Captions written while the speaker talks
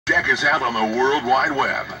Check us out on the World Wide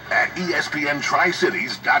Web at ESPN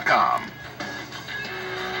Tri-Cities.com.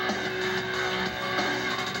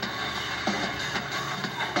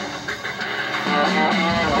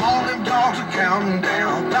 All them dogs are counting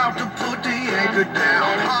down, about to put the anchor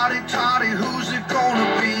down. Hotty toddy, who's it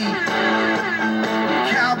gonna be?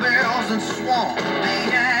 Cowbells and swamp,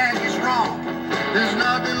 the Yankees wrong. There's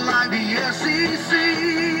nothing like the SEC.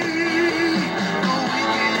 The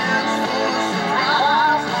weekend's full of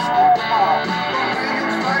surprises.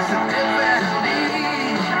 Bringing spice to Death Valley.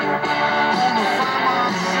 On the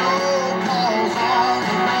Finebaum Show, Paul's on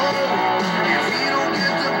the road. If he don't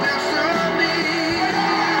get the best of me,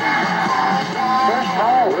 Where's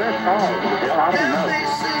Paul? Hell, I don't know.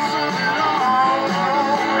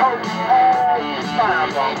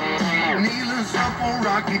 Kneeling's up on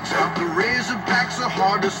Rocky Top. The Razorbacks are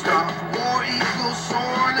hard to stop. War Eagles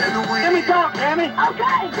soaring in the wind. Let me talk, Tammy.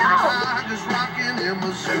 Okay, go. Tigers rocking in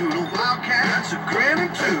Missoula. Wildcats are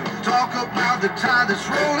grinning too. Talk about the tide that's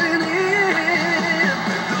rolling in.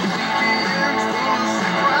 The weekend's full of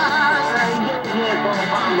surprises.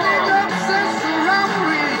 Big upsets and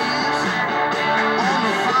robberies. On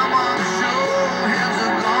the Finebaum Show, heads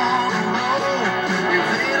are gonna roll. If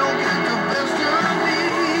they don't get the best of me,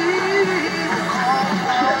 call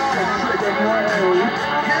Paul.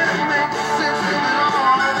 Can't make sense of it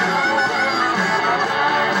all.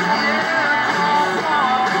 Yeah, call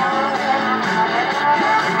Paul.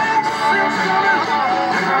 Can't make sense of it all.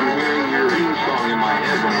 I'm hearing your theme song in my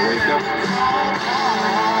head when I wake up. Call Paul.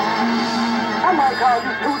 I might call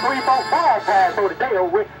you 2, 3, 4 ball pass for today,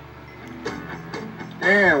 old Rick.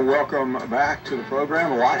 And welcome back to the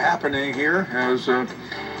program. A lot happening here as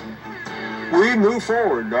we move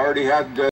forward. Already had